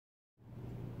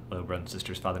Hello, brothers and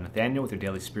sisters. Father Nathaniel with your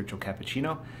daily spiritual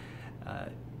cappuccino.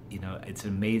 It's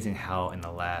amazing how in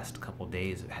the last couple of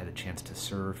days I've had a chance to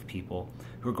serve people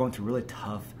who are going through really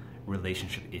tough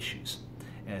relationship issues.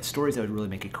 Stories that would really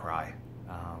make you cry.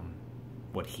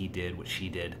 What he did, what she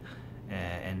did,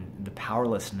 and the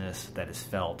powerlessness that is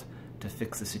felt to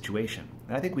fix the situation.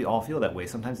 And I think we all feel that way.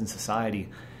 Sometimes in society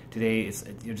today, it's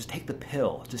just take the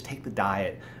pill, just take the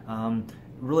diet,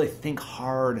 really think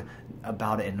hard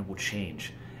about it and it will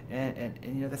change.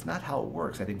 And that's not how it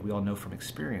works. I think we all know from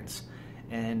experience.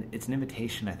 And it's an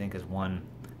invitation, I think, as one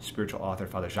spiritual author,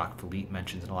 Father Jacques Philippe,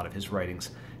 mentions in a lot of his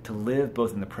writings, to live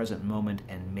both in the present moment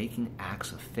and making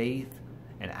acts of faith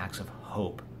and acts of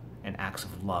hope and acts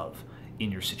of love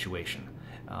in your situation.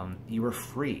 You are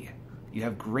free. You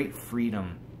have great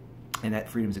freedom, and that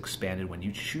freedom is expanded when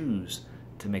you choose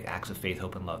to make acts of faith,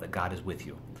 hope, and love, that God is with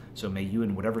you. So may you,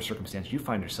 in whatever circumstance you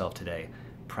find yourself today,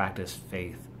 practice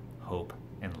faith, hope,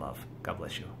 and love. God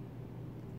bless you.